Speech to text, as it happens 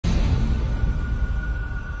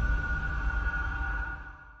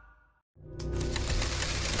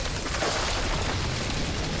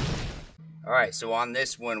All right, so on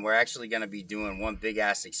this one, we're actually going to be doing one big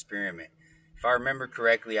ass experiment. If I remember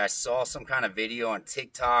correctly, I saw some kind of video on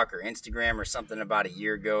TikTok or Instagram or something about a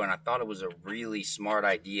year ago, and I thought it was a really smart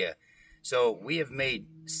idea. So we have made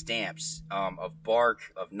stamps of bark,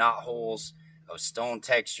 of knot holes, of stone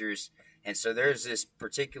textures. And so there's this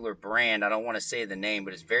particular brand. I don't want to say the name,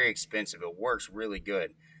 but it's very expensive. It works really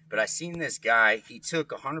good. But I seen this guy. He took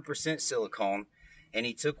 100% silicone, and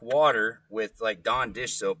he took water with like Dawn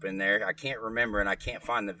dish soap in there. I can't remember, and I can't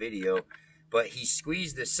find the video. But he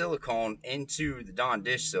squeezed the silicone into the Dawn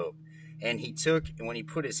dish soap. And when he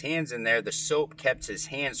put his hands in there, the soap kept his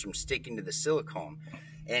hands from sticking to the silicone.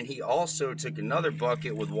 And he also took another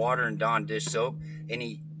bucket with water and Dawn dish soap, and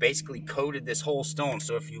he basically coated this whole stone.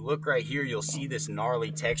 So if you look right here, you'll see this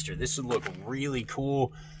gnarly texture. This would look really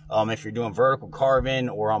cool if you're doing vertical carving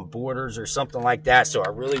or on borders or something like that. So I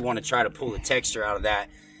really want to try to pull the texture out of that.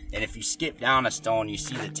 And if you skip down a stone, you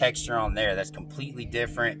see the texture on there. That's completely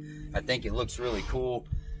different. I think it looks really cool.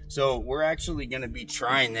 So we're actually going to be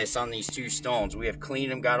trying this on these two stones. We have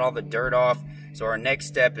cleaned them, got all the dirt off. So our next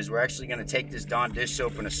step is we're actually going to take this Dawn dish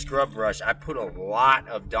soap and a scrub brush. I put a lot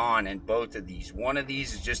of Dawn in both of these. One of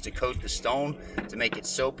these is just to coat the stone to make it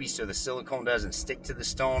soapy so the silicone doesn't stick to the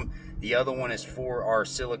stone. The other one is for our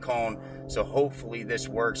silicone. So hopefully this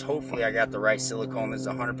works. Hopefully I got the right silicone. This is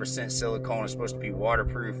 100% silicone. It's supposed to be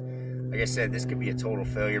waterproof. Like I said, this could be a total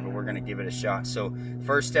failure, but we're going to give it a shot. So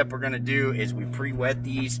first step we're going to do is we pre-wet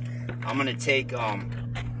these. I'm going to take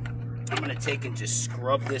and just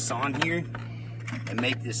scrub this on here and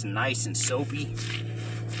make this nice and soapy.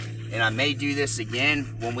 And I may do this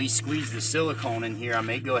again when we squeeze the silicone in here. I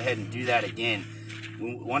may go ahead and do that again.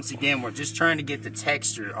 Once again, we're just trying to get the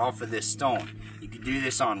texture off of this stone. You can do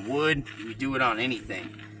this on wood. You can do it on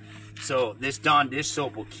anything. So this Dawn dish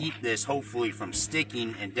soap will keep this hopefully from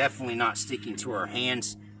sticking, and definitely not sticking to our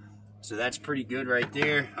hands. So that's pretty good right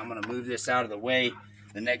there. I'm going to move this out of the way.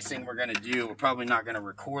 The next thing we're going to do, we're probably not going to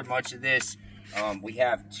record much of this. We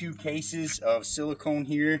have 2 cases of silicone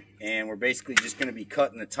here, and we're basically just going to be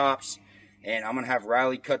cutting the tops. And I'm going to have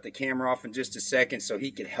Riley cut the camera off in just a second so he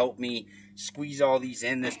could help me squeeze all these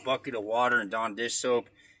in this bucket of water and Dawn dish soap.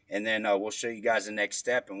 And then we'll show you guys the next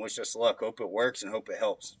step, and wish us luck. Hope it works and hope it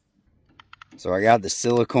helps. So I got the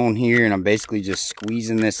silicone here, and I'm basically just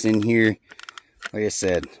squeezing this in here. Like I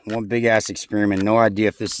said, one big ass experiment. No idea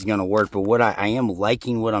if this is going to work, but what I am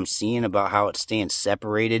liking what I'm seeing about how it stands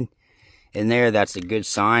separated in there. That's a good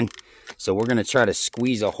sign. So we're going to try to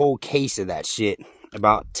squeeze a whole case of that shit,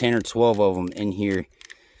 about 10 or 12 of them in here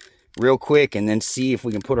real quick, and then see if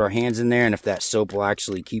we can put our hands in there and if that soap will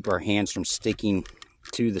actually keep our hands from sticking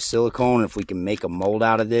to the silicone. If we can make a mold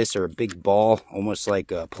out of this, or a big ball, almost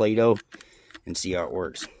like a Play-Doh, and see how it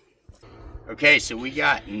works. Okay, so we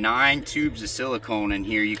got 9 tubes of silicone in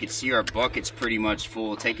here. You can see our bucket's pretty much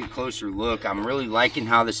full. Take a closer look. I'm really liking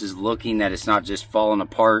how this is looking, that it's not just falling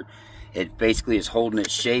apart. It basically is holding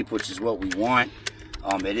its shape, which is what we want.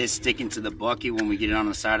 It is sticking to the bucket when we get it on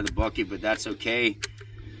the side of the bucket, but that's okay.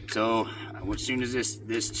 So as soon as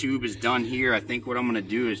this tube is done here, I think what I'm going to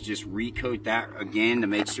do is just recoat that again to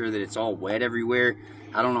make sure that it's all wet everywhere.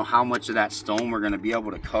 I don't know how much of that stone we're going to be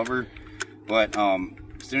able to cover. But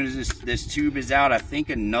as soon as this tube is out, I think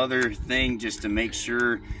another thing just to make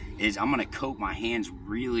sure is I'm going to coat my hands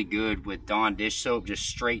really good with Dawn dish soap, just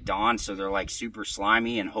straight Dawn, so they're like super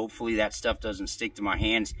slimy, and hopefully that stuff doesn't stick to my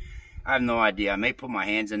hands. I have no idea. I may put my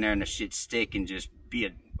hands in there and the shit stick and just be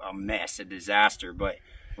a mess, a disaster, but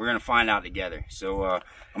we're going to find out together. So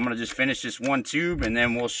I'm going to just finish this one tube, and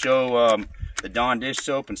then we'll show the Dawn dish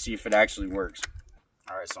soap and see if it actually works.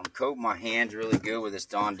 All right, so I'm coating my hands really good with this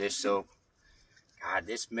Dawn dish soap. God,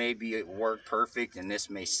 this may work perfect, and this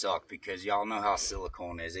may suck, because y'all know how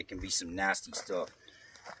silicone is. It can be some nasty stuff.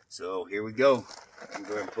 So here we go. I'm going to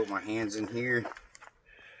go ahead and put my hands in here.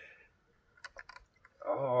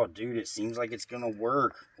 Oh, dude, it seems like it's going to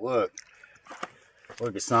work. Look,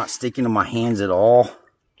 it's not sticking to my hands at all.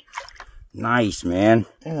 Nice, man.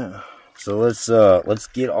 Yeah. So let's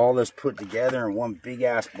get all this put together in one big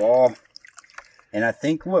ass ball. And I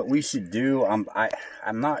think what we should do, I'm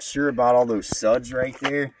not sure about all those suds right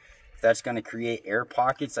there, if that's going to create air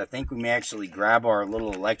pockets. I think we may actually grab our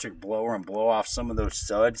little electric blower and blow off some of those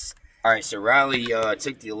suds. All right, so Riley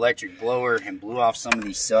took the electric blower and blew off some of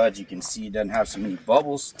these suds. You can see it doesn't have so many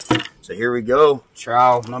bubbles. So here we go,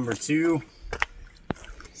 trial number 2.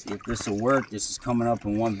 See if this will work. This is coming up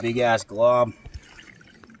in one big ass glob.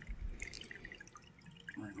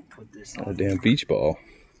 I'm gonna put this on. A damn beach ball.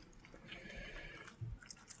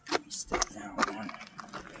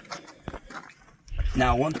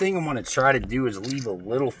 Now, one thing I'm going to try to do is leave a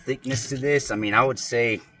little thickness to this. I mean, I would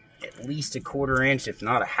say at at least a 1/4 inch, if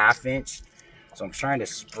not a 1/2 inch. So I'm trying to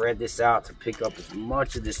spread this out to pick up as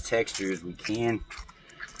much of this texture as we can.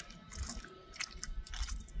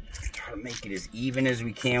 Try to make it as even as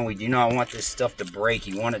we can. We do not want this stuff to break.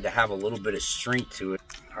 You want it to have a little bit of strength to it.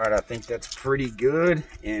 All right, I think that's pretty good.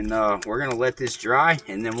 And we're gonna let this dry,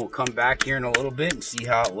 and then we'll come back here in a little bit and see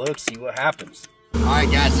how it looks, see what happens. All right,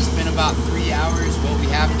 guys, it's been about 3 hours. What we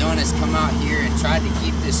have done is come out here and tried to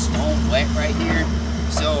keep this stone wet right here.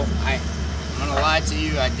 So I'm gonna lie to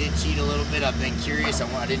you, I did cheat a little bit. I've been curious.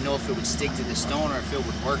 I didn't know if it would stick to the stone or if it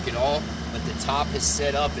would work at all. But the top is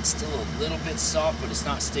set up. It's still a little bit soft, but it's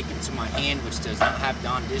not sticking to my hand, which does not have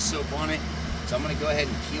Dawn dish soap on it. So I'm gonna go ahead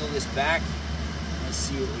and peel this back. Let's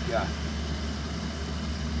see what we got.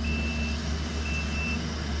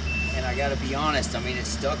 And I gotta be honest, I mean, it's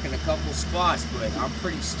stuck in a couple spots, but I'm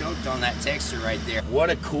pretty stoked on that texture right there. What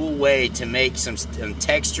a cool way to make some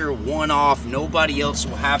texture one-off. Nobody else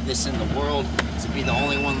will have this in the world. To be the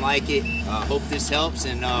only one like it. Hope this helps,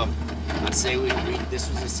 and I'd say this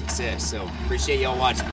was a success. So appreciate y'all watching.